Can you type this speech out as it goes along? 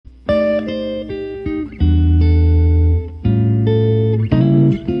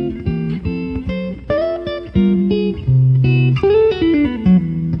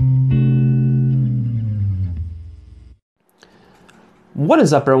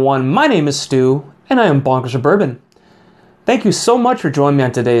is up, everyone? My name is Stu, and I am Bonkers of Bourbon. Thank you so much for joining me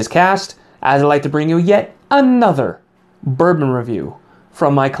on today's cast, as I'd like to bring you yet another bourbon review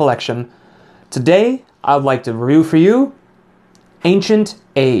from my collection. Today, I'd like to review for you Ancient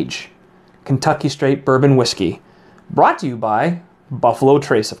Age, Kentucky Straight Bourbon Whiskey, brought to you by Buffalo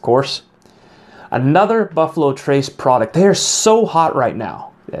Trace, of course. Another Buffalo Trace product. They are so hot right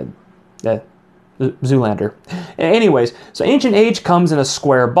now. Zoolander. Anyways, so Ancient Age comes in a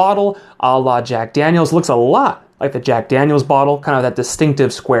square bottle, a la Jack Daniels. Looks a lot like the Jack Daniels bottle, kind of that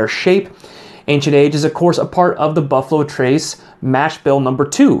distinctive square shape. Ancient Age is, of course, a part of the Buffalo Trace mash bill number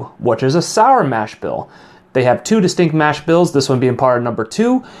 2, which is a sour mash bill. They have two distinct mash bills, this one being part of number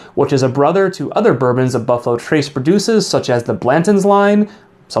 2, which is a brother to other bourbons that Buffalo Trace produces, such as the Blanton's line,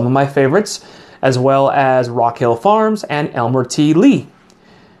 some of my favorites, as well as Rock Hill Farms and Elmer T. Lee.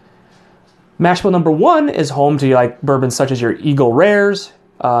 Mash bill number 1 is home to like bourbons such as your Eagle Rares,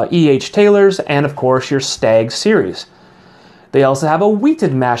 E.H. Taylors, and of course your Stag series. They also have a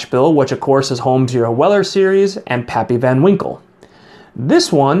wheated mash bill, which of course is home to your Weller series and Pappy Van Winkle.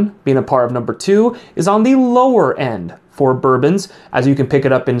 This one, being a part of number 2, is on the lower end for bourbons, as you can pick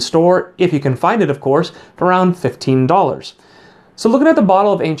it up in store, if you can find it of course, for around $15. So looking at the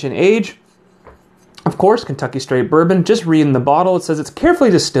bottle of Ancient Age, of course, Kentucky Straight Bourbon, just reading the bottle, it says it's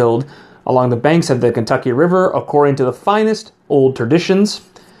carefully distilled along the banks of the Kentucky River according to the finest old traditions.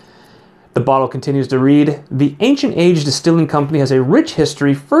 The bottle continues to read, the Ancient Age Distilling Company has a rich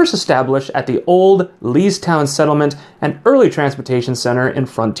history first established at the old Leestown Settlement and early transportation center in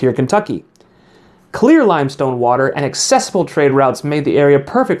Frontier, Kentucky. Clear limestone water and accessible trade routes made the area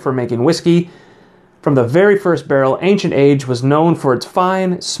perfect for making whiskey. From the very first barrel, Ancient Age was known for its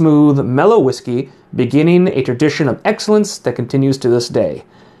fine, smooth, mellow whiskey, beginning a tradition of excellence that continues to this day.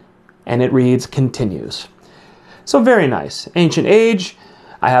 And it reads, continues. So very nice. Ancient Age.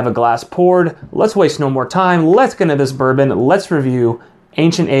 I have a glass poured. Let's waste no more time. Let's get into this bourbon. Let's review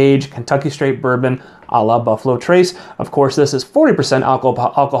Ancient Age Kentucky Straight Bourbon a la Buffalo Trace. Of course, this is 40%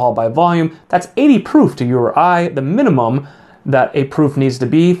 alcohol by volume. That's 80 proof to you or I, the minimum that a proof needs to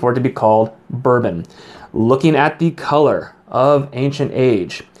be for it to be called bourbon. Looking at the color of Ancient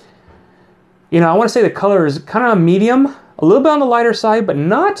Age. You know, I want to say the color is kind of medium. A little bit on the lighter side, but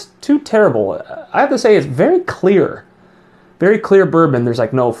not too terrible. I have to say it's very clear. Very clear bourbon. There's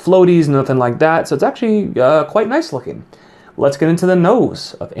like no floaties, nothing like that. So it's actually quite nice looking. Let's get into the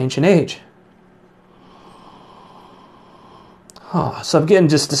nose of Ancient Age. So I'm getting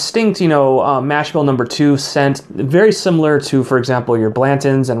just distinct, mash bill number 2 scent. Very similar to, for example, your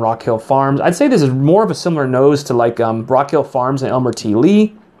Blanton's and Rock Hill Farms. I'd say this is more of a similar nose to like Rock Hill Farms and Elmer T.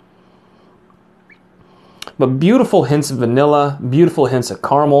 Lee. But beautiful hints of vanilla, beautiful hints of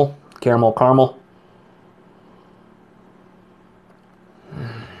caramel.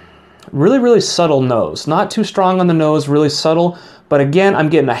 Really, really subtle nose. Not too strong on the nose, really subtle. But again, I'm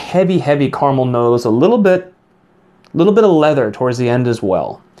getting a heavy, heavy caramel nose. A little bit of leather towards the end as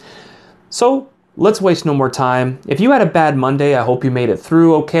well. So let's waste no more time. If you had a bad Monday, I hope you made it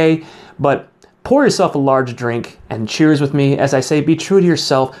through okay. But pour yourself a large drink and cheers with me. As I say, be true to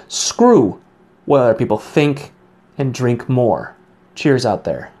yourself. Screw what other people think, and drink more. Cheers out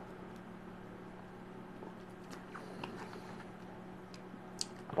there.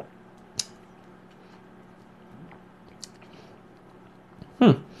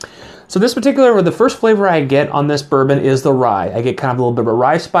 So this particular, the first flavor I get on this bourbon is the rye. I get kind of a little bit of a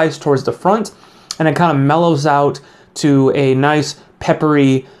rye spice towards the front, and it kind of mellows out to a nice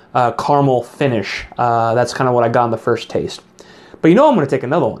peppery caramel finish. That's kind of what I got on the first taste. But I'm going to take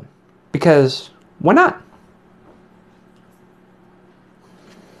another one, because why not?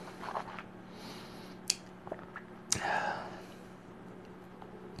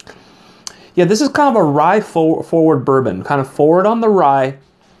 Yeah, this is kind of a rye forward bourbon. Kind of forward on the rye.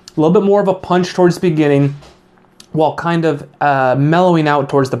 A little bit more of a punch towards the beginning, while kind of mellowing out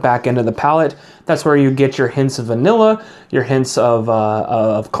towards the back end of the palate. That's where you get your hints of vanilla, your hints of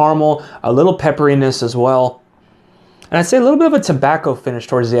caramel, a little pepperiness as well. And I'd say a little bit of a tobacco finish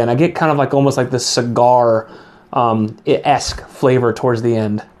towards the end. I get kind of like almost like this cigar-esque flavor towards the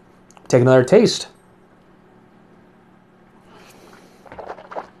end. Take another taste.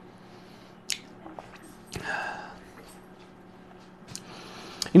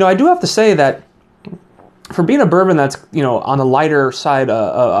 I do have to say that for being a bourbon that's, on the lighter side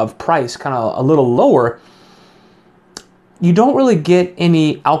of price, kind of a little lower, you don't really get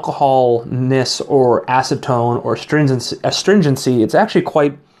any alcoholness or acetone or astringency. It's actually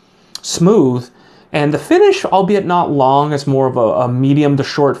quite smooth. And the finish, albeit not long, it's more of a medium to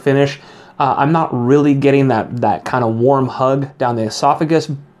short finish. I'm not really getting that kind of warm hug down the esophagus,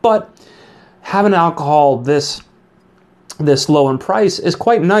 but having alcohol this low in price is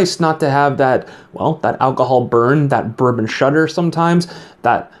quite nice not to have that alcohol burn, that bourbon shudder sometimes,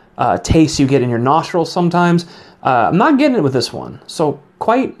 that taste you get in your nostrils sometimes. I'm not getting it with this one. So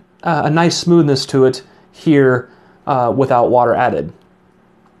quite a nice smoothness to it here without water added.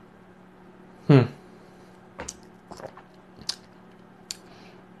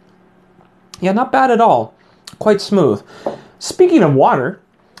 Yeah, not bad at all. Quite smooth. Speaking of water,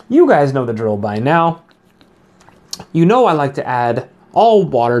 you guys know the drill by now. You know I like to add all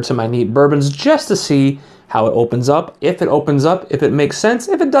water to my neat bourbons just to see how it opens up, if it makes sense,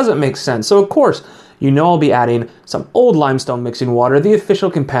 if it doesn't make sense. So of course, you know I'll be adding some Old Limestone Mixing Water, the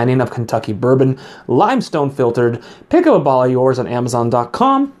official companion of Kentucky Bourbon, limestone filtered. Pick up a bottle of yours on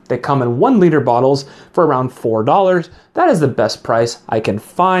Amazon.com. They come in 1 liter bottles for around $4. That is the best price I can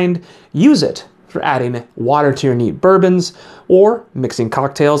find. Use it for adding water to your neat bourbons or mixing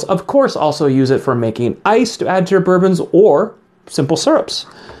cocktails. Of course, also use it for making ice to add to your bourbons or simple syrups.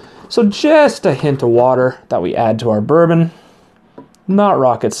 So just a hint of water that we add to our bourbon. Not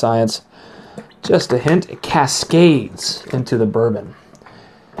rocket science. Just a hint. It cascades into the bourbon.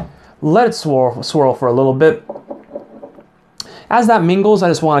 Let it swirl for a little bit. As that mingles, I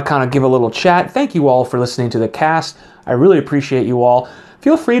just want to kind of give a little chat. Thank you all for listening to the cast. I really appreciate you all.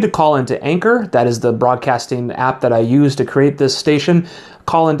 Feel free to call into Anchor. That is the broadcasting app that I use to create this station.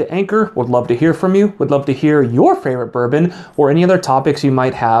 Call into Anchor. Would love to hear from you. Would love to hear your favorite bourbon or any other topics you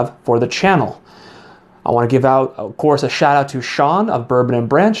might have for the channel. I want to give out, of course, a shout out to Sean of Bourbon and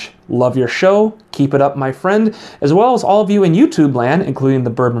Branch. Love your show. Keep it up, my friend. As well as all of you in YouTube land, including the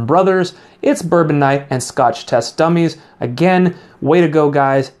Bourbon Brothers, It's Bourbon Night, and Scotch Test Dummies. Again, way to go,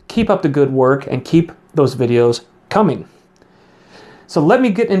 guys. Keep up the good work and keep those videos coming. So let me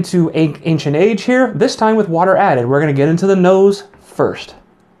get into Ancient Age here, this time with water added. We're going to get into the nose first.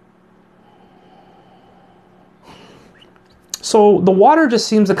 So the water just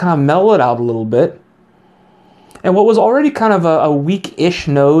seems to kind of mellow it out a little bit. And what was already kind of a weak-ish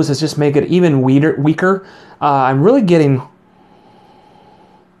nose is just make it even weaker. I'm really getting...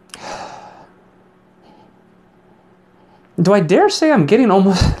 Do I dare say I'm getting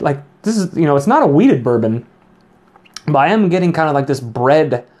almost like... This is, it's not a wheated bourbon. But I am getting kind of like this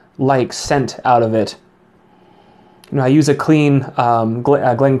bread-like scent out of it. I use a clean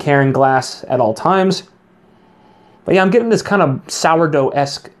Glencairn glass at all times. But yeah, I'm getting this kind of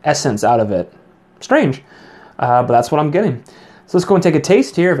sourdough-esque essence out of it. Strange. But that's what I'm getting. So let's go and take a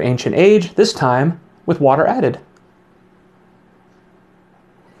taste here of Ancient Age, this time with water added.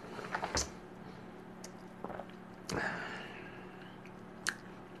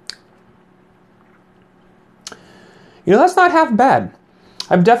 That's not half bad.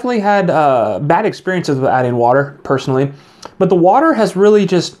 I've definitely had bad experiences with adding water, personally. But the water has really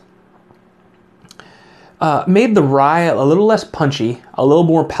just made the rye a little less punchy, a little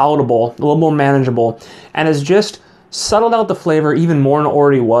more palatable, a little more manageable, and has just settled out the flavor even more than it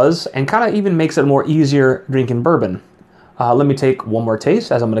already was, and kind of even makes it more easier drinking bourbon. Let me take one more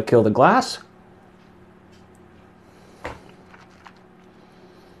taste as I'm going to kill the glass.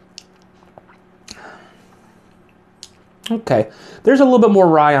 Okay, there's a little bit more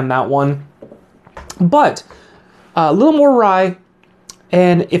rye on that one, but a little more rye,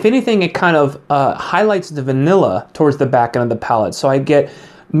 and if anything, it kind of highlights the vanilla towards the back end of the palate. So I get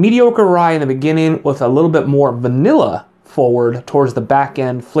mediocre rye in the beginning with a little bit more vanilla forward towards the back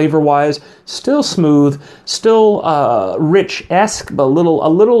end, flavor-wise. Still smooth, still rich-esque, but a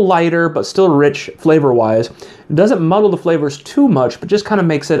little lighter, but still rich flavor-wise. It doesn't muddle the flavors too much, but just kind of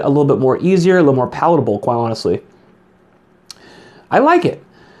makes it a little bit more easier, a little more palatable, quite honestly. I like it.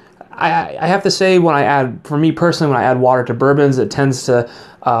 I have to say, for me personally, when I add water to bourbons, it tends to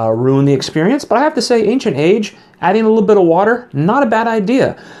ruin the experience. But I have to say, Ancient Age, adding a little bit of water, not a bad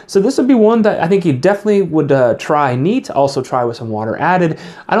idea. So this would be one that I think you definitely would try neat, also try with some water added.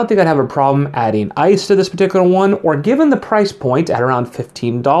 I don't think I'd have a problem adding ice to this particular one, or given the price point at around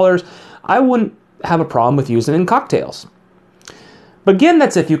 $15, I wouldn't have a problem with using it in cocktails. But again,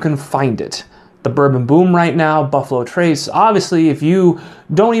 that's if you can find it. The bourbon boom right now, Buffalo Trace. Obviously, if you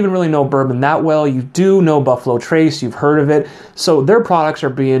don't even really know bourbon that well, you do know Buffalo Trace, you've heard of it. So their products are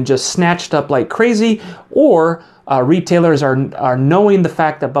being just snatched up like crazy, or retailers are knowing the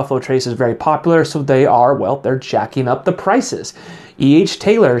fact that Buffalo Trace is very popular, so they're jacking up the prices. E.H.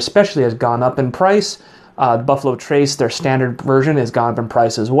 Taylor especially has gone up in price. Buffalo Trace, their standard version, has gone up in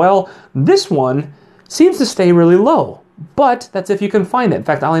price as well. This one seems to stay really low. But that's if you can find it. In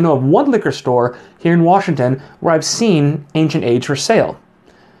fact, I only know of one liquor store here in Washington where I've seen Ancient Age for sale.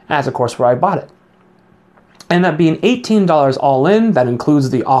 And that's, of course, where I bought it. And that being $18 all in, that includes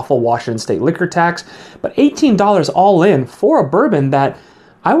the awful Washington State liquor tax, but $18 all in for a bourbon that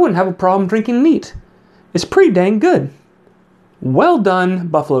I wouldn't have a problem drinking neat. It's pretty dang good. Well done,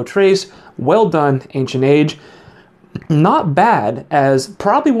 Buffalo Trace. Well done, Ancient Age. Not bad, as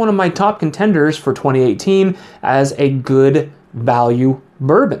probably one of my top contenders for 2018 as a good value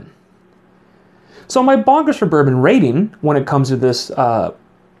bourbon. So my Bonkers for Bourbon rating when it comes to this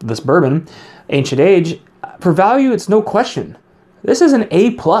bourbon, Ancient Age, for value, it's no question. This is an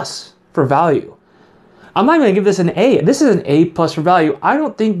A+ for value. I'm not even going to give this an A. This is an A+ for value. I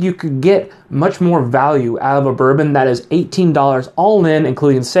don't think you could get much more value out of a bourbon that is $18 all in,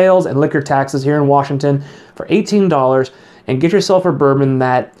 including sales and liquor taxes here in Washington, for $18, and get yourself a bourbon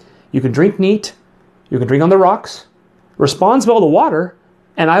that you can drink neat, you can drink on the rocks, responds well to water,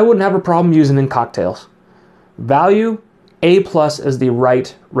 and I wouldn't have a problem using in cocktails. Value, A+ is the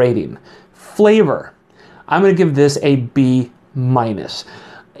right rating. Flavor, I'm going to give this a B-.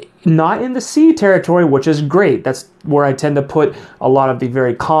 Not in the C territory, which is great. That's where I tend to put a lot of the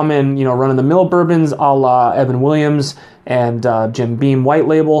very common, run-of-the-mill bourbons, a la Evan Williams and Jim Beam White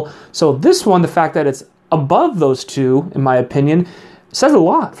Label. So this one, the fact that it's above those two, in my opinion, says a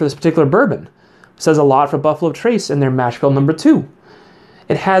lot for this particular bourbon. Says a lot for Buffalo Trace and their mash bill number 2.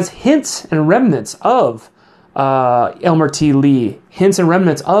 It has hints and remnants of Elmer T. Lee, hints and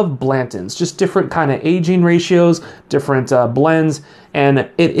remnants of Blanton's, just different kind of aging ratios, different blends, and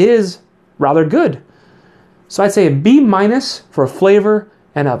it is rather good. So I'd say a B- for flavor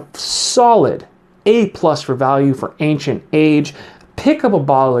and a solid A+ for value for Ancient Age. Pick up a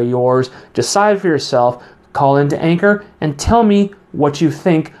bottle of yours, decide for yourself, call into Anchor, and tell me what you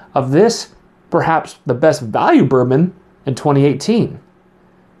think of this, perhaps the best value bourbon in 2018.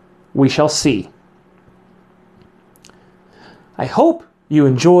 We shall see. I hope you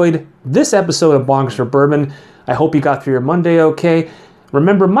enjoyed this episode of Bonkers for Bourbon. I hope you got through your Monday okay.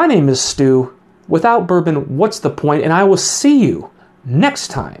 Remember, my name is Stu. Without bourbon, what's the point? And I will see you next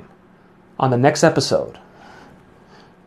time on the next episode.